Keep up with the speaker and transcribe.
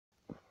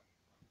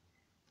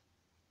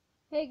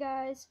Hey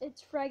guys,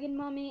 it's Fragen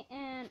Mummy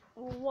and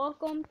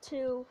welcome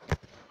to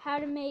how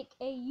to make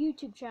a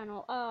YouTube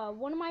channel.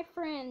 One of my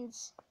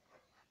friends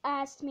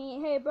asked me,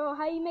 "Hey bro,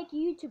 how you make a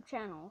YouTube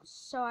channel?"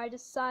 So I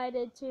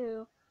decided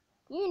to,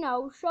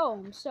 show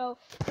him. So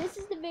this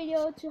is the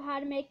video to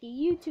how to make a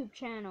YouTube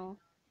channel.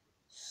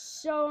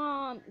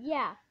 So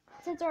yeah,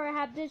 since I already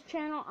have this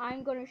channel,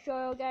 I'm gonna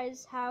show you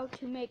guys how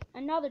to make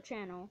another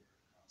channel.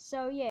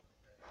 So yeah.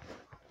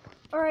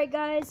 Alright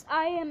guys,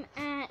 I am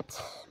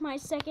at my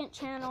second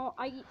channel.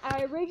 I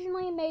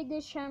originally made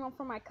this channel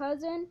for my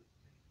cousin.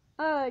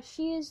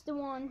 She is the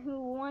one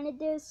who wanted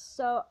this,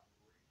 so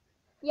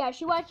yeah,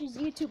 she watches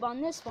YouTube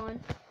on this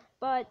one.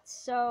 But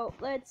so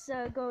let's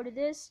go to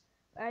this.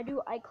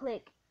 I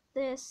click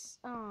this,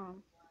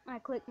 I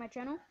click my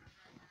channel.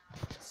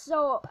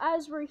 So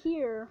as we're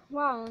here,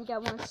 wow, I only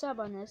got one sub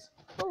on this.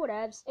 But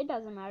whatevs, it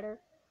doesn't matter.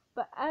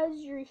 But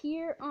as you're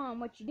here,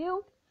 what you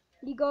do,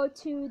 you go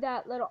to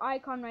that little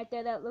icon right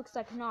there that looks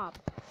like a knob.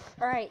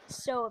 Alright,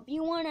 so if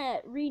you want to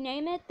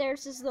rename it,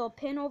 there's this little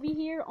pin over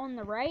here on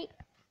the right.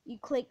 You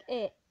click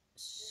it.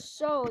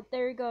 So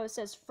there you go. It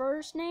says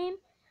first name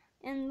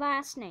and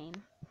last name.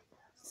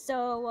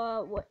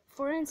 So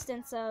for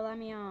instance, let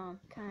me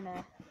kind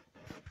of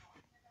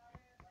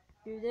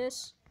do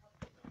this.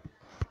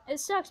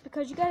 It sucks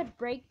because you gotta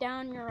break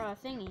down your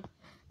thingy.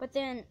 But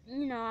then,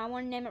 I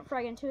want to name it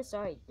Fragen too, so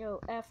I go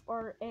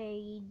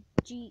Fragen.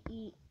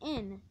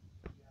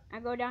 I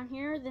go down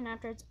here, then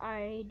afterwards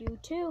I do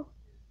 2.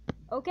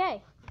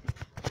 Okay.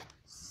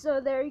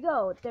 So there you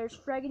go. There's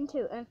Fragen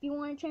 2. And if you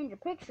want to change your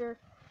picture,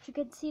 you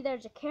can see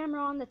there's a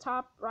camera on the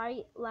top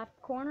right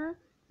left corner.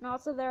 And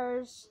also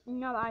there's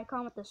another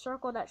icon with the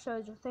circle that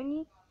shows your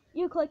thingy.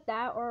 You click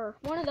that or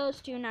one of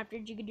those two, and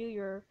afterwards you can do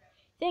your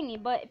thingy.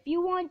 But if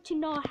you want to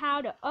know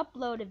how to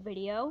upload a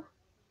video,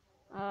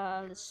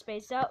 let's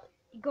space out,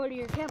 you go to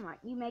your camera.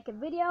 You make a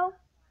video,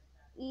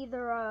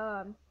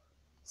 either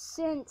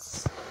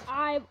since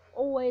I'm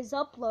always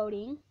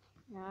uploading,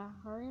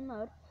 hurry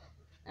mode.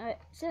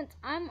 Since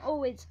I'm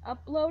always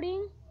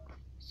uploading,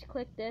 just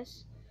click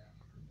this.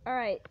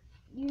 Alright,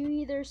 you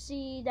either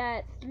see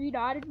that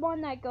 3-dotted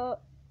one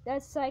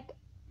that's like,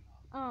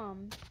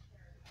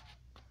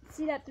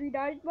 see that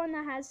 3-dotted one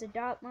that has the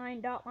dot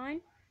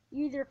line.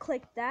 You either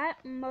click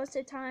that, most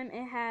of the time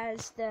it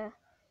has the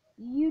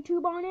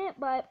YouTube on it,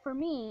 but for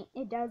me,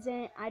 it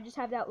doesn't. I just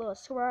have that little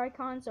square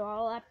icon, so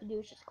all I have to do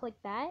is just click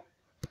that.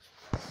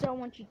 So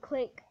once you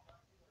click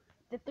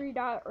the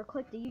 3-dot or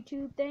click the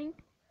YouTube thing,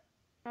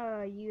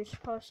 you're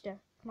supposed to,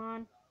 come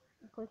on,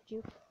 I clicked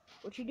you.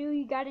 What you do,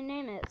 you gotta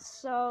name it.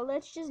 So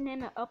let's just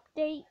name it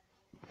update.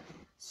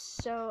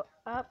 So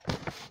update,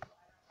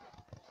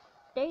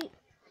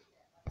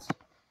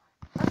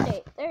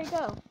 there you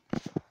go.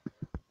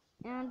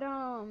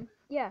 And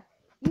yeah,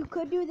 you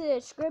could do the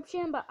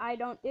description, but I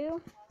don't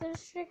do the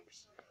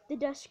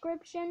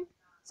description.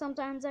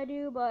 Sometimes I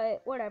do,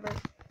 but whatever.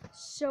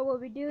 So what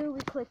we do,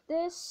 we click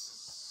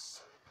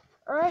this.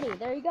 Alrighty,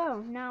 there you go.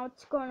 Now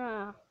it's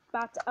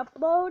about to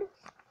upload.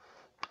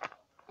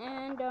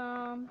 And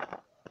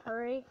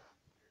hurry.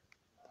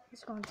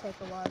 It's gonna take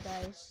a while,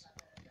 guys.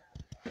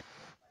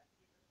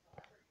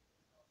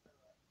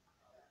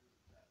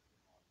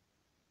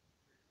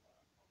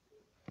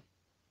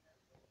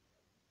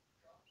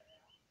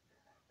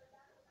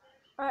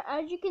 Alright,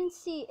 as you can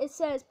see, it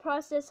says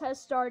process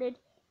has started.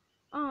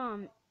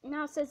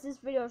 Now it says this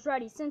video is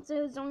ready. Since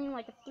it was only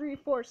like a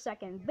 3-4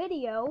 second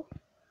video,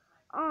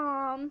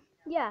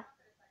 yeah,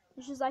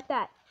 it's just like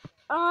that.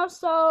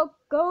 Also,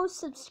 go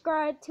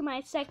subscribe to my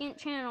second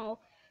channel.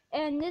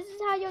 And this is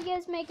how you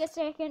guys make a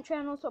second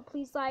channel, so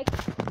please like,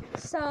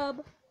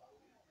 sub,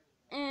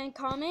 and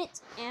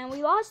comment. And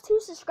we lost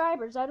 2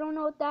 subscribers. I don't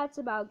know what that's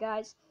about,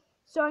 guys.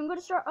 So I'm going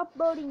to start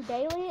uploading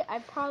daily. I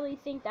probably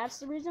think that's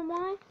the reason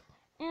why.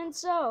 And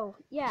so,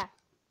 yeah,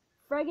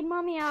 Fragen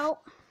Mummy out.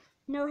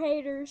 No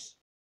haters.